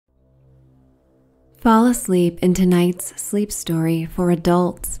Fall asleep in tonight's sleep story for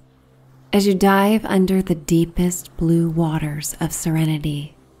adults as you dive under the deepest blue waters of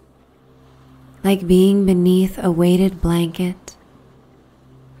serenity. Like being beneath a weighted blanket,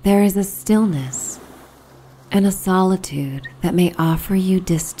 there is a stillness and a solitude that may offer you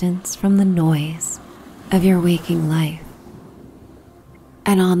distance from the noise of your waking life.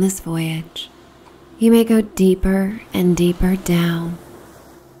 And on this voyage, you may go deeper and deeper down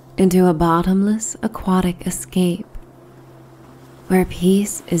into a bottomless aquatic escape where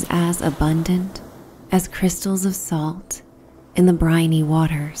peace is as abundant as crystals of salt in the briny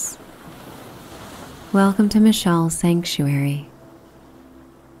waters. Welcome to Michelle's Sanctuary.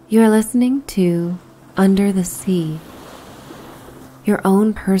 You are listening to Under the Sea, your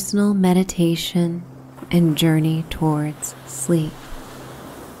own personal meditation and journey towards sleep.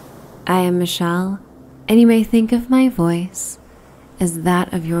 I am Michelle, and you may think of my voice as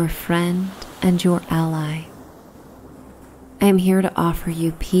that of your friend and your ally. I am here to offer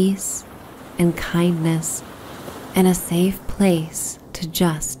you peace and kindness and a safe place to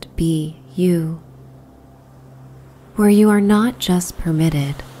just be you, where you are not just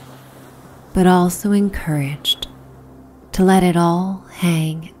permitted, but also encouraged to let it all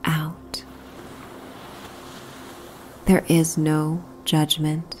hang out. There is no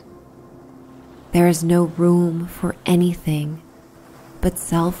judgment. There is no room for anything but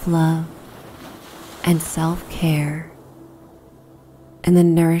self-love and self-care and the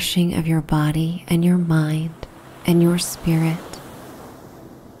nourishing of your body and your mind and your spirit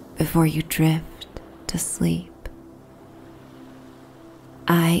before you drift to sleep.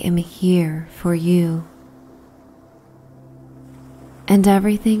 I am here for you, and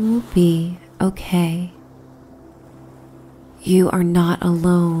everything will be okay. You are not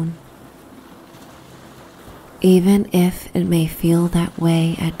alone, even if it may feel that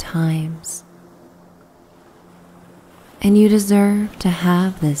way at times. And you deserve to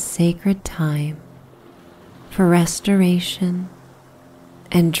have this sacred time for restoration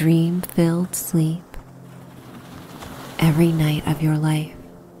and dream-filled sleep every night of your life.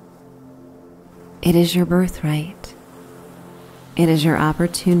 It is your birthright. It is your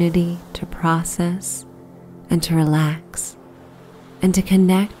opportunity to process and to relax and to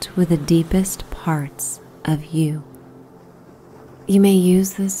connect with the deepest parts of you. You may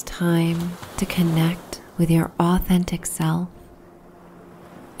use this time to connect with your authentic self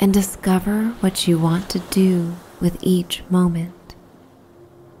and discover what you want to do with each moment,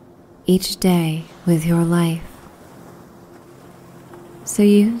 each day with your life. So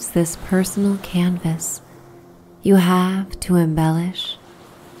use this personal canvas you have to embellish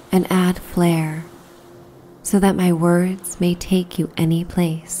and add flair so that my words may take you any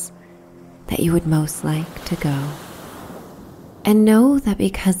place that you would most like to go. And know that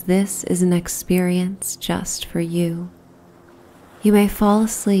because this is an experience just for you, you may fall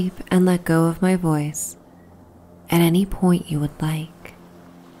asleep and let go of my voice at any point you would like,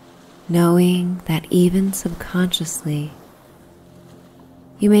 knowing that even subconsciously,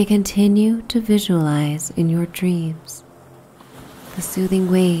 you may continue to visualize in your dreams the soothing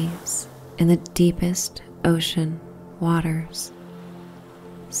waves in the deepest ocean waters.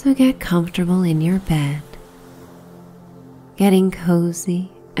 So get comfortable in your bed, getting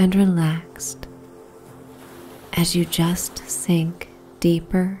cozy and relaxed as you just sink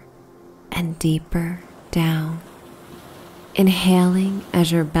deeper and deeper down, inhaling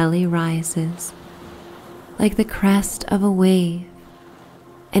as your belly rises like the crest of a wave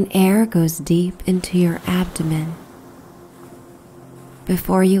and air goes deep into your abdomen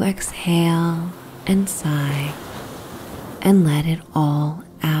before you exhale and sigh and let it all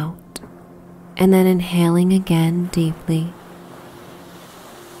out, and then inhaling again deeply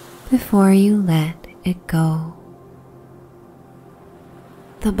before you let it go.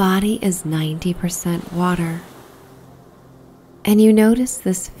 The body is 90% water, and you notice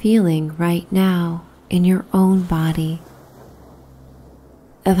this feeling right now in your own body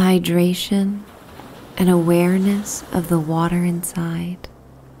of hydration and awareness of the water inside,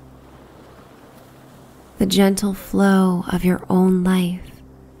 the gentle flow of your own life,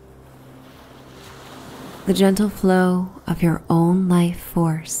 the gentle flow of your own life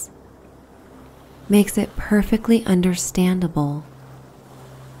force makes it perfectly understandable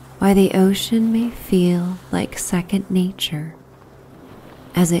why the ocean may feel like second nature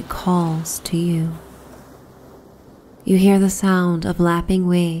as it calls to you. You hear the sound of lapping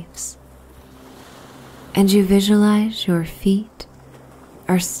waves, and you visualize your feet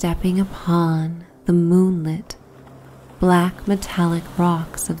are stepping upon the moonlit, black metallic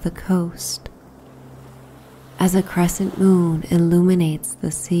rocks of the coast as a crescent moon illuminates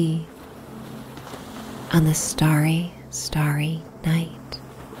the sea. on the starry, starry night.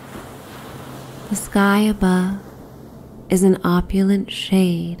 The sky above is an opulent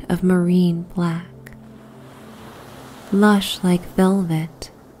shade of marine black, lush like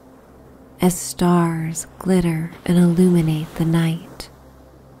velvet, as stars glitter and illuminate the night.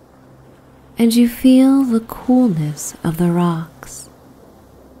 And you feel the coolness of the rocks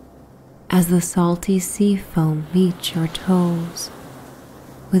as the salty sea foam meets your toes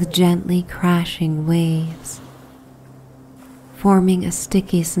with gently crashing waves, forming a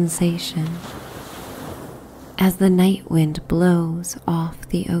sticky sensation as the night wind blows off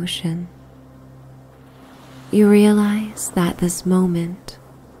the ocean. You realize that this moment,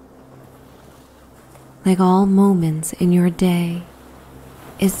 like all moments in your day,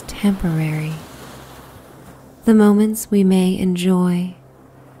 is temporary. The moments we may enjoy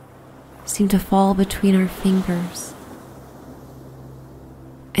seem to fall between our fingers,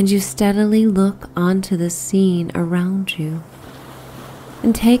 and you steadily look onto the scene around you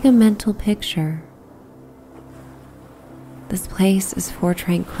and take a mental picture. This place is for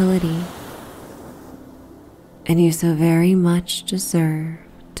tranquility, and you so very much deserve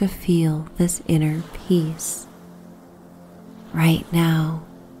to feel this inner peace right now.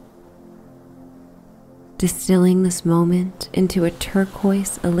 Distilling this moment into a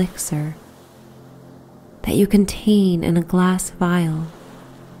turquoise elixir that you contain in a glass vial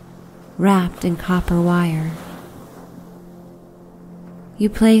wrapped in copper wire. You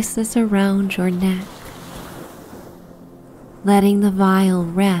place this around your neck, letting the vial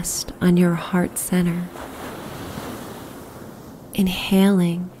rest on your heart center,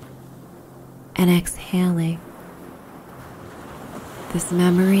 inhaling and exhaling. This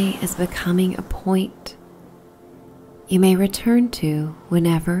memory is becoming a point you may return to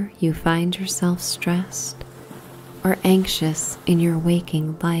whenever you find yourself stressed or anxious in your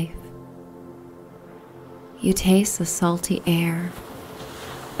waking life. You taste the salty air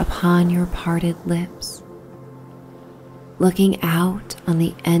upon your parted lips, looking out on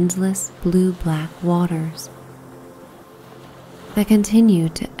the endless blue-black waters that continue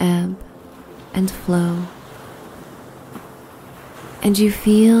to ebb and flow. And you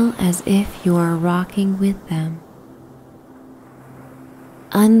feel as if you are rocking with them,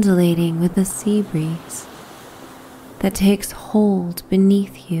 undulating with the sea breeze that takes hold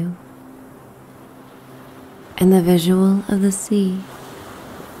beneath you, and the visual of the sea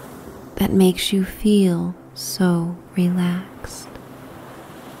that makes you feel so relaxed.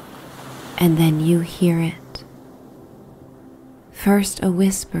 And then you hear it. First a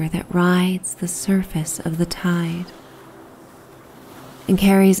whisper that rides the surface of the tide and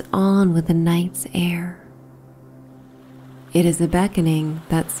carries on with the night's air. It is a beckoning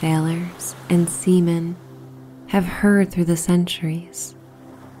that sailors and seamen have heard through the centuries,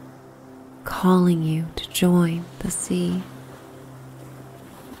 calling you to join the sea.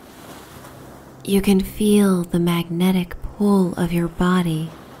 You can feel the magnetic pull of your body,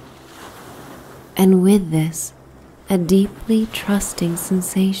 and with this, a deeply trusting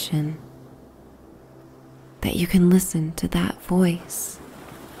sensation that you can listen to that voice,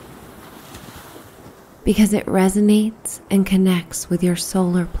 because it resonates and connects with your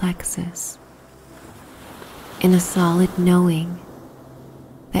solar plexus in a solid knowing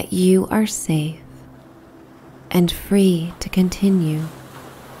that you are safe and free to continue.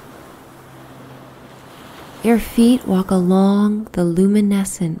 Your feet walk along the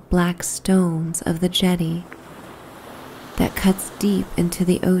luminescent black stones of the jetty that cuts deep into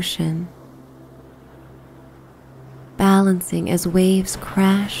the ocean, balancing as waves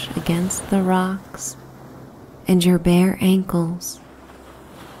crash against the rocks and your bare ankles.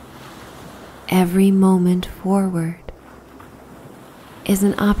 Every moment forward is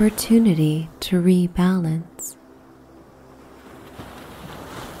an opportunity to rebalance,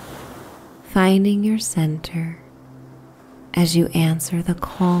 finding your center as you answer the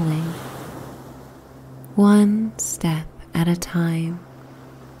calling, one step at a time,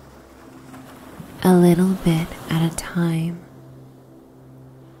 a little bit at a time.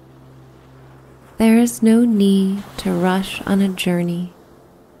 There is no need to rush on a journey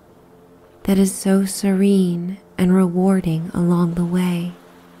that is so serene and rewarding along the way.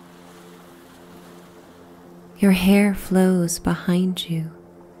 Your hair flows behind you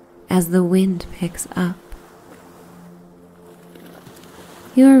as the wind picks up.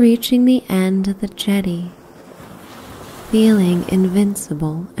 You are reaching the end of the jetty, feeling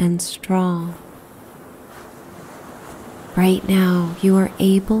invincible and strong. Right now, you are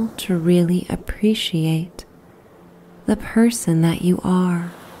able to really appreciate the person that you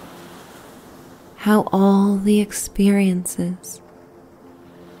are, how all the experiences,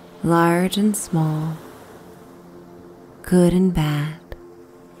 large and small, good and bad,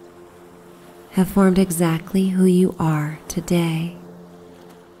 have formed exactly who you are today.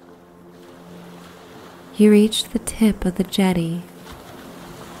 You reach the tip of the jetty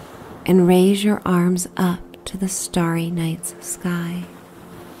and raise your arms up to the starry night's sky.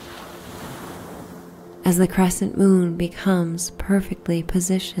 As the crescent moon becomes perfectly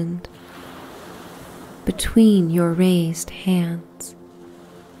positioned between your raised hands,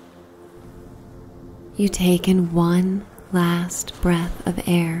 you take in one last breath of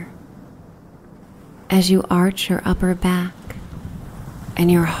air as you arch your upper back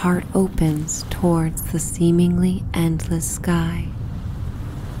and your heart opens towards the seemingly endless sky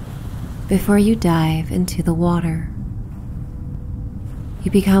before you dive into the water.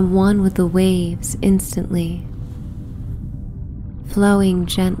 You become one with the waves instantly, flowing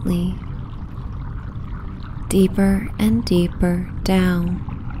gently, deeper and deeper down.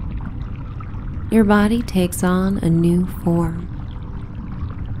 Your body takes on a new form.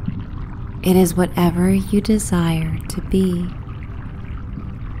 It is whatever you desire to be.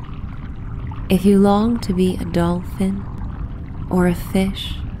 If you long to be a dolphin, or a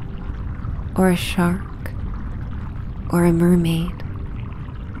fish, or a shark, or a mermaid,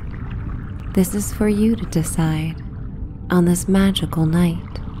 this is for you to decide on this magical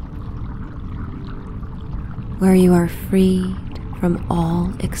night, where you are freed from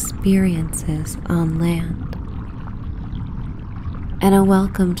all experiences on land and a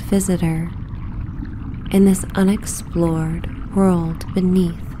welcomed visitor in this unexplored world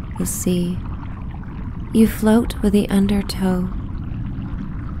beneath the sea. You float with the undertow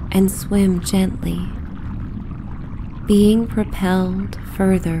and swim gently, being propelled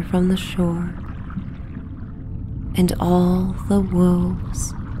further from the shore, and all the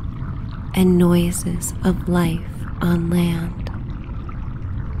woes and noises of life on land.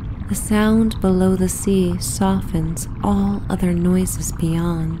 The sound below the sea softens all other noises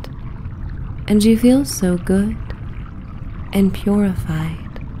beyond, and you feel so good and purified.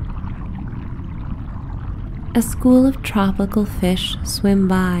 A school of tropical fish swim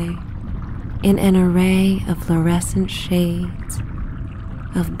by in an array of fluorescent shades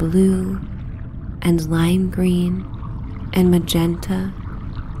of blue and lime green and magenta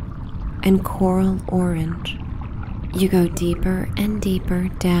and coral orange. You go deeper and deeper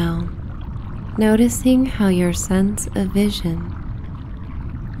down, noticing how your sense of vision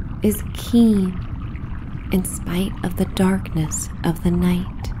is keen in spite of the darkness of the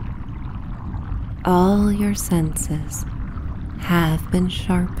night. All your senses have been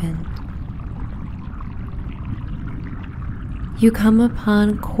sharpened. You come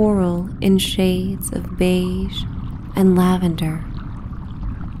upon coral in shades of beige and lavender,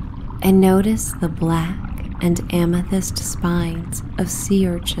 and notice the black and amethyst spines of sea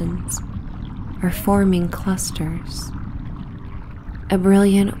urchins are forming clusters. A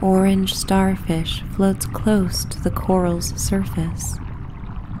brilliant orange starfish floats close to the coral's surface,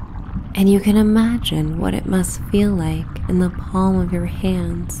 and you can imagine what it must feel like in the palm of your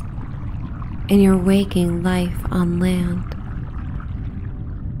hands in your waking life on land.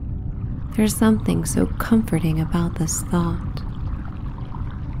 There's something so comforting about this thought.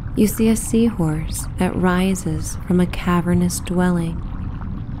 You see a seahorse that rises from a cavernous dwelling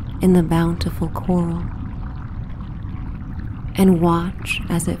in the bountiful coral, and watch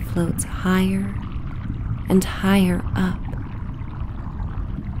as it floats higher and higher up,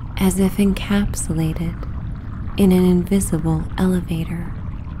 as if encapsulated in an invisible elevator.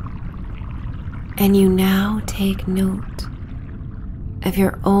 And you now take note of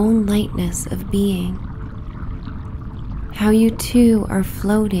your own lightness of being, how you too are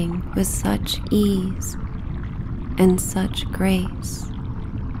floating with such ease and such grace,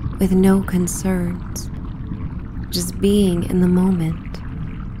 with no concerns, just being in the moment.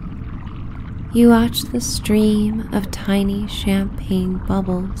 You watch the stream of tiny champagne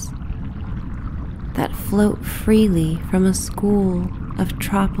bubbles that float freely from a school of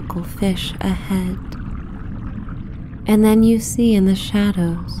tropical fish ahead. And then you see in the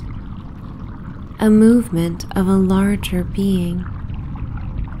shadows a movement of a larger being.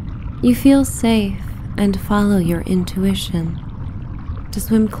 You feel safe and follow your intuition to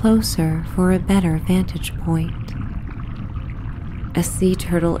swim closer for a better vantage point. A sea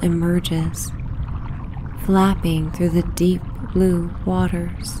turtle emerges, flapping through the deep blue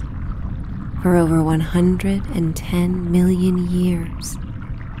waters. For over 110 million years,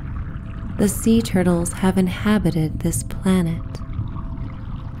 the sea turtles have inhabited this planet,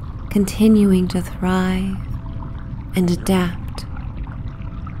 continuing to thrive and adapt,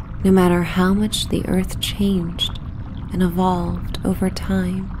 no matter how much the earth changed and evolved over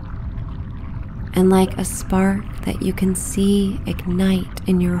time. And like a spark that you can see ignite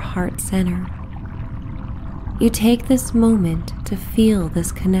in your heart center, you take this moment to feel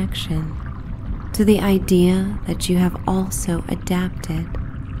this connection to the idea that you have also adapted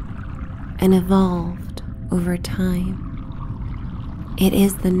and evolved over time. It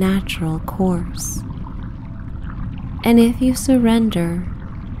is the natural course. And if you surrender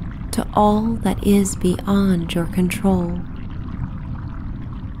to all that is beyond your control,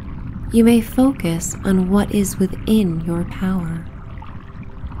 you may focus on what is within your power.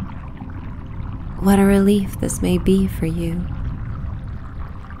 What a relief this may be for you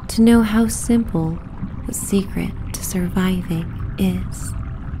to know how simple the secret to surviving is.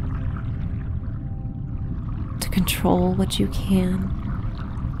 To control what you can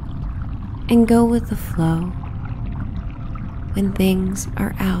and go with the flow when things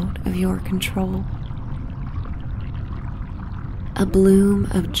are out of your control. A bloom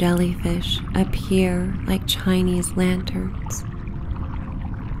of jellyfish appear like Chinese lanterns,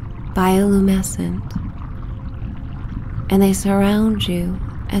 bioluminescent, and they surround you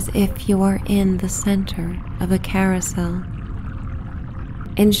as if you are in the center of a carousel,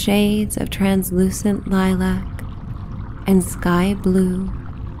 in shades of translucent lilac and sky blue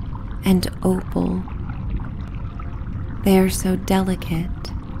and opal. They are so delicate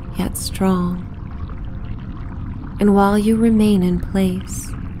yet strong. And while you remain in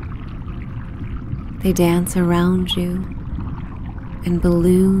place, they dance around you and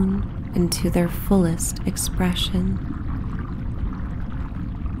balloon into their fullest expression.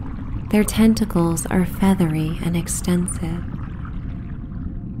 Their tentacles are feathery and extensive.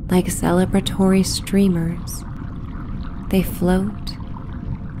 Like celebratory streamers, they float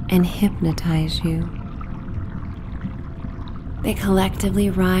and hypnotize you. They collectively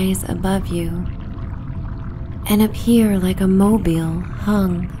rise above you and appear like a mobile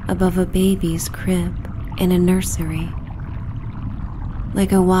hung above a baby's crib in a nursery.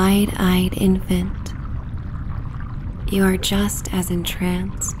 Like a wide-eyed infant, you are just as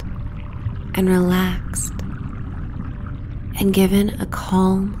entranced and relaxed and given a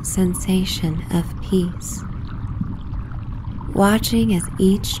calm sensation of peace, watching as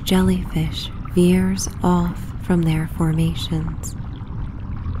each jellyfish veers off from their formations,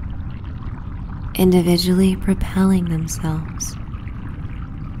 individually propelling themselves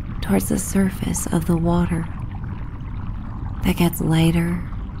towards the surface of the water that gets lighter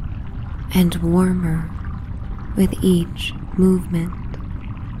and warmer with each movement.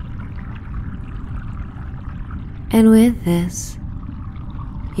 And with this,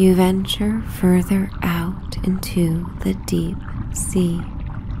 you venture further out into the deep sea,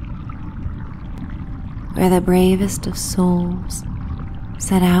 where the bravest of souls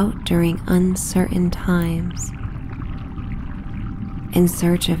set out during uncertain times in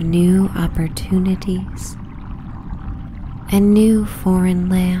search of new opportunities and new foreign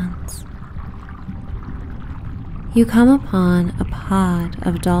lands. You come upon a pod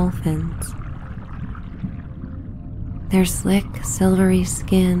of dolphins. Their slick, silvery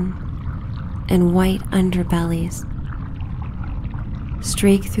skin and white underbellies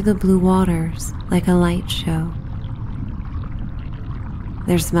streak through the blue waters like a light show.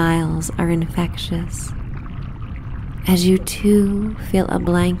 Their smiles are infectious as you too feel a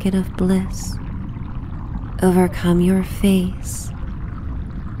blanket of bliss overcome your face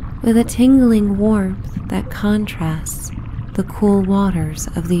with a tingling warmth that contrasts the cool waters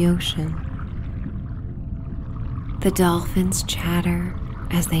of the ocean. The dolphins chatter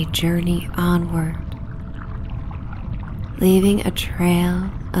as they journey onward, leaving a trail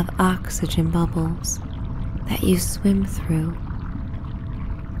of oxygen bubbles that you swim through,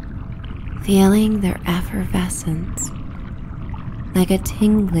 feeling their effervescence like a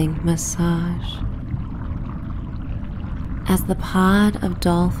tingling massage. As the pod of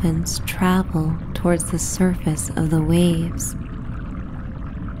dolphins travel towards the surface of the waves,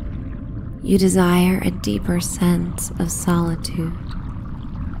 you desire a deeper sense of solitude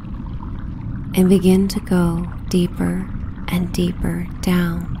and begin to go deeper and deeper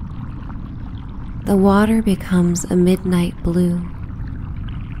down. The water becomes a midnight blue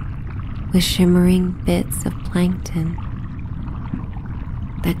with shimmering bits of plankton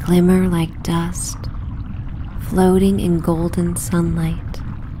that glimmer like dust floating in golden sunlight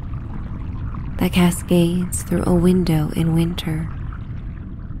that cascades through a window in winter.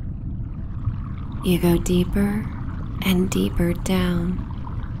 You go deeper and deeper down,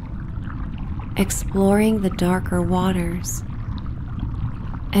 exploring the darker waters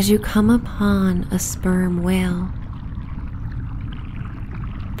as you come upon a sperm whale,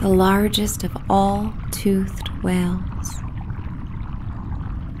 the largest of all toothed whales.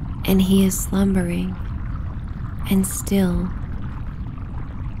 and he is slumbering and still.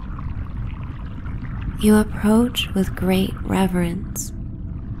 You approach with great reverence,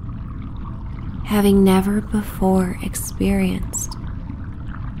 having never before experienced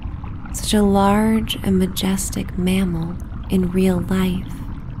such a large and majestic mammal in real life.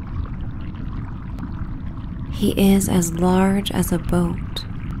 He is as large as a boat,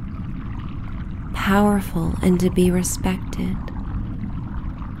 powerful and to be respected.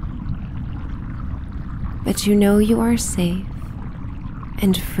 But you know you are safe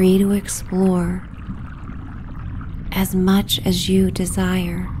and free to explore as much as you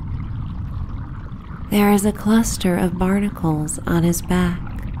desire. There is a cluster of barnacles on his back,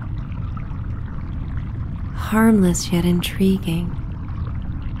 harmless yet intriguing,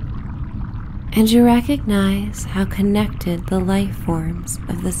 and you recognize how connected the life forms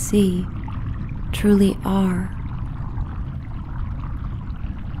of the sea truly are.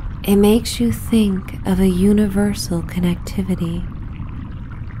 It makes you think of a universal connectivity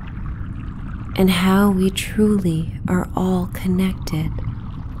and how we truly are all connected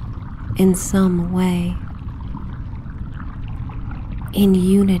in some way, in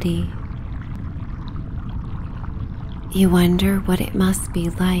unity. You wonder what it must be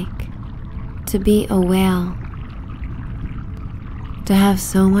like to be a whale, to have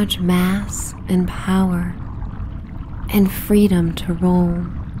so much mass and power and freedom to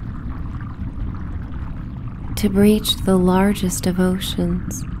roam, to breach the largest of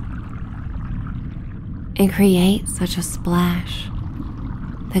oceans and create such a splash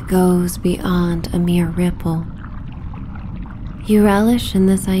that goes beyond a mere ripple. You relish in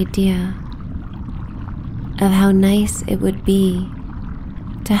this idea of how nice it would be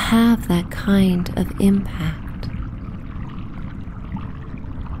to have that kind of impact.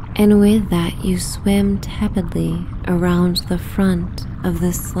 And with that, you swim tepidly around the front of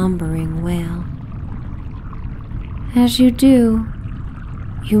this slumbering whale. As you do,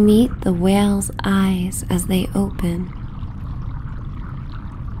 you meet the whale's eyes as they open.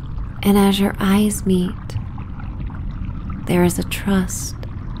 And as your eyes meet, there is a trust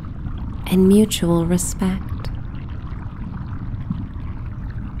and mutual respect.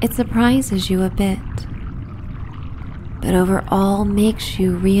 It surprises you a bit, but overall makes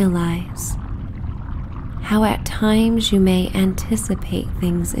you realize how at times you may anticipate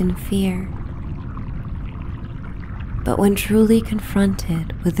things in fear. But when truly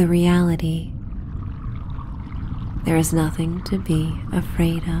confronted with the reality, there is nothing to be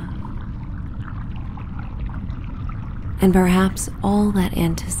afraid of. And perhaps all that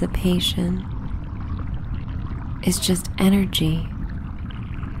anticipation is just energy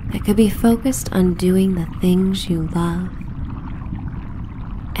that could be focused on doing the things you love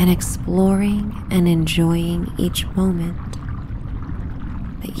and exploring and enjoying each moment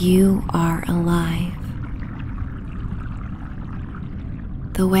that you are alive.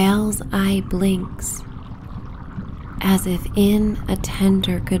 The whale's eye blinks as if in a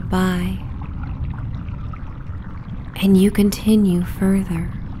tender goodbye, and you continue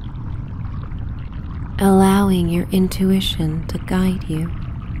further, allowing your intuition to guide you.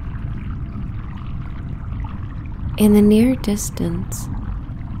 In the near distance,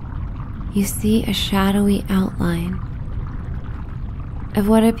 you see a shadowy outline of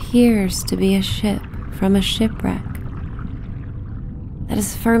what appears to be a ship from a shipwreck that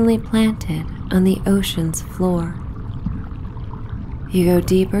is firmly planted on the ocean's floor. You go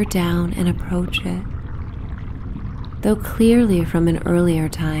deeper down and approach it, though clearly from an earlier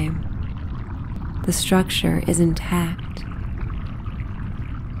time, the structure is intact.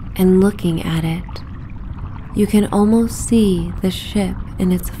 And looking at it, you can almost see the ship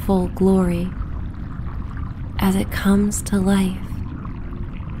in its full glory as it comes to life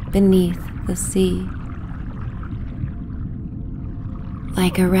beneath the sea.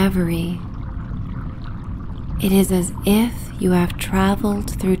 Like a reverie, it is as if you have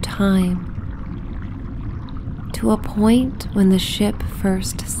traveled through time to a point when the ship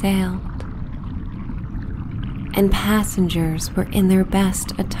first sailed and passengers were in their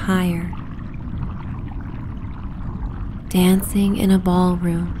best attire, dancing in a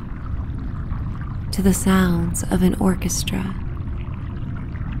ballroom to the sounds of an orchestra.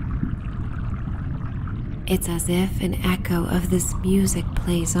 It's as if an echo of this music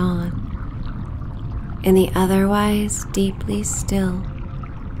plays on in the otherwise deeply still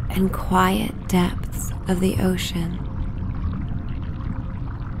and quiet depths of the ocean.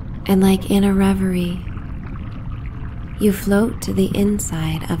 And like in a reverie, you float to the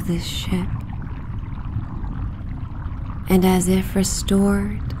inside of this ship, and as if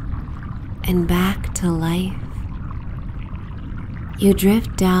restored and back to life, You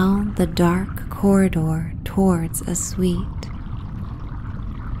drift down the dark corridor towards a suite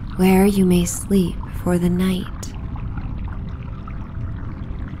where you may sleep for the night.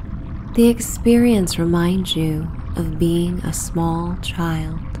 The experience reminds you of being a small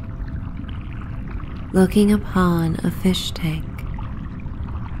child looking upon a fish tank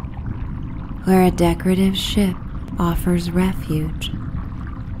where a decorative ship offers refuge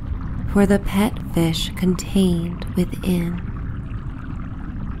for the pet fish contained within.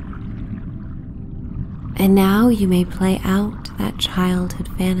 And now you may play out that childhood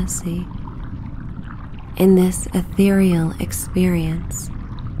fantasy in this ethereal experience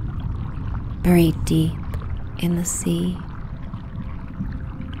buried deep in the sea.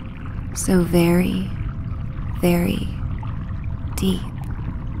 So very, very deep.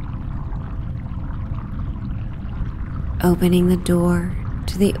 Opening the door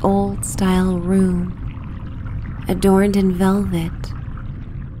to the old-style room adorned in velvet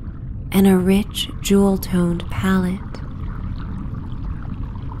and a rich jewel-toned palette.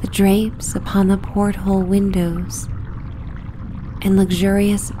 The drapes upon the porthole windows and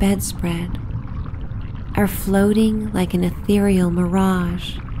luxurious bedspread are floating like an ethereal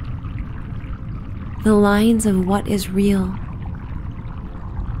mirage. The lines of what is real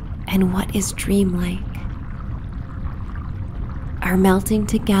and what is dreamlike are melting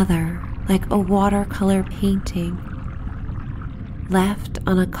together like a watercolor painting left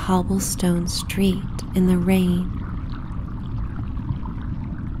on a cobblestone street in the rain,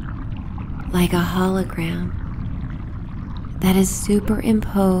 like a hologram that is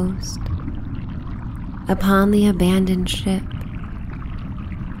superimposed upon the abandoned ship.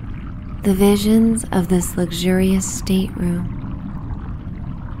 The visions of this luxurious stateroom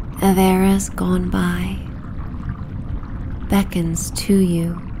of eras gone by beckons to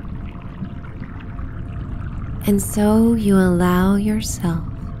you, and so you allow yourself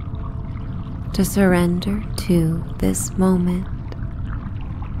to surrender to this moment,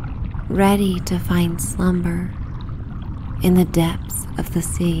 ready to find slumber in the depths of the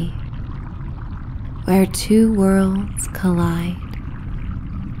sea, where two worlds collide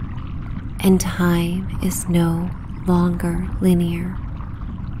and time is no longer linear.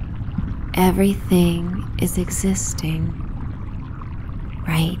 Everything is existing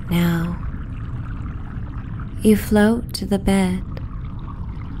right now. You float to the bed,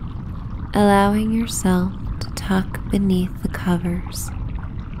 allowing yourself to tuck beneath the covers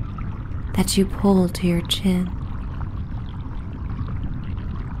that you pull to your chin,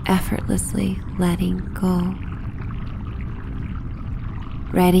 effortlessly letting go,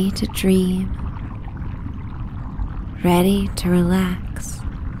 ready to dream, ready to relax,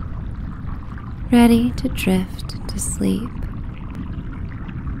 ready to drift to sleep.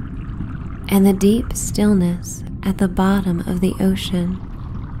 And the deep stillness at the bottom of the ocean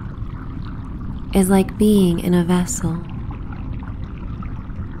is like being in a vessel,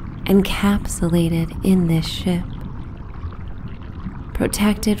 encapsulated in this ship,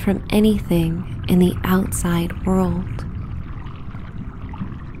 protected from anything in the outside world,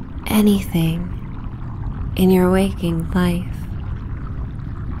 anything in your waking life.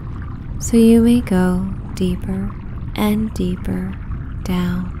 So you may go deeper and deeper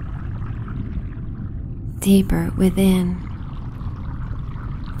down, deeper within,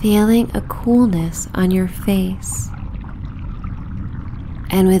 feeling a coolness on your face,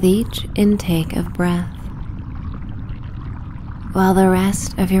 and with each intake of breath, while the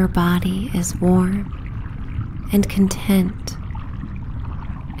rest of your body is warm and content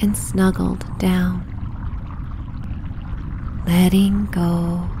and snuggled down, letting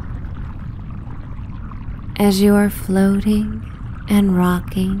go as you are floating and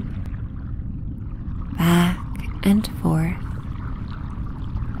rocking back and forth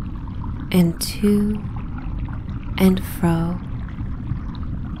and to and fro,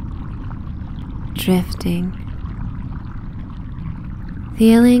 drifting,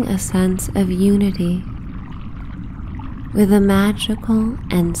 feeling a sense of unity with the magical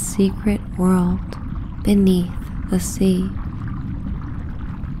and secret world beneath the sea,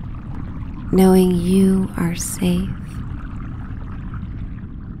 knowing you are safe,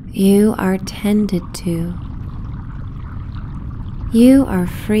 you are tended to, you are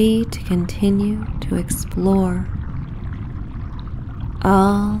free to continue to explore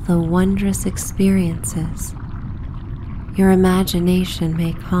all the wondrous experiences your imagination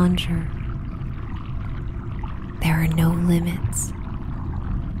may conjure. There are no limits.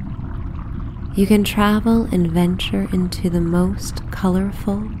 You can travel and venture into the most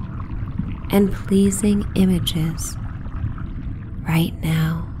colorful and pleasing images right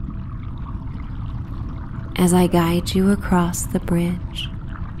now. as I guide you across the bridge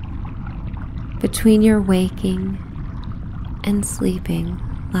between your waking and sleeping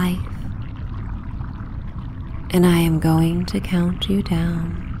life. And I am going to count you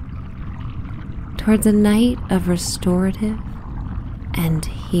down towards a night of restorative and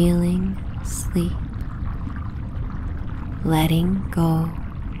healing sleep. Letting go.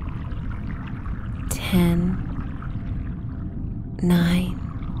 10, 9,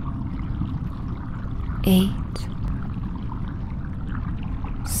 8,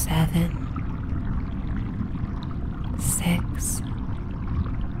 7, 6,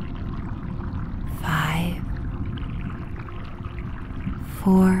 5,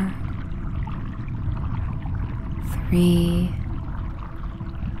 4, 3,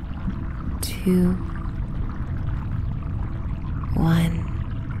 2, 1.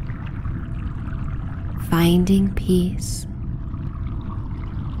 Finding peace,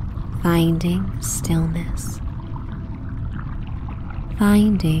 finding stillness,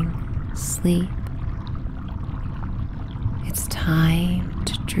 finding sleep. It's time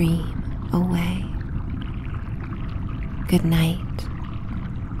to dream away. Good night.